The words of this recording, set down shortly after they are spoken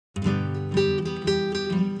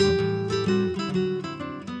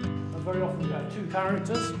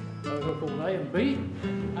characters, who are called A and B,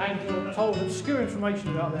 and you're told obscure information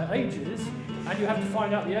about their ages, and you have to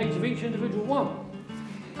find out the age of each individual one.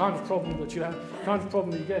 Kind of problem that you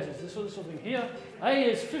get is this sort of thing here. A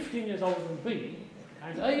is 15 years older than B,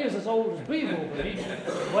 and A is as old as B will be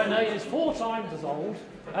when A is 4 times as old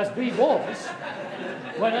as B was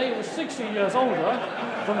when A was 16 years older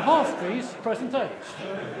than half B's present age.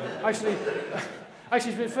 Actually,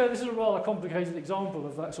 to be fair, this is a rather complicated example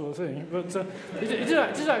of that sort of thing, but it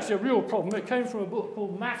is actually a real problem. It came from a book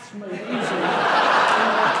called Maths Made Easy,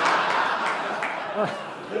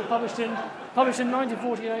 published in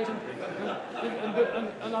 1948,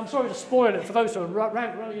 and I'm sorry to spoil it for those who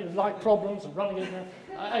like problems and running it.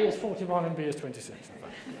 A is 41 and B is 26. In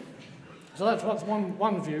fact. So that's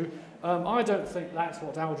one view. I don't think that's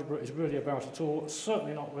what algebra is really about at all.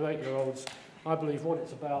 Certainly not with 8-year-olds. I believe what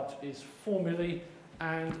it's about is formulae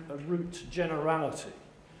and a root generality.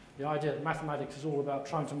 The idea that mathematics is all about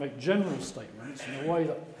trying to make general statements in a way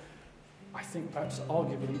that I think perhaps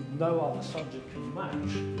arguably no other subject can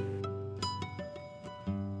match.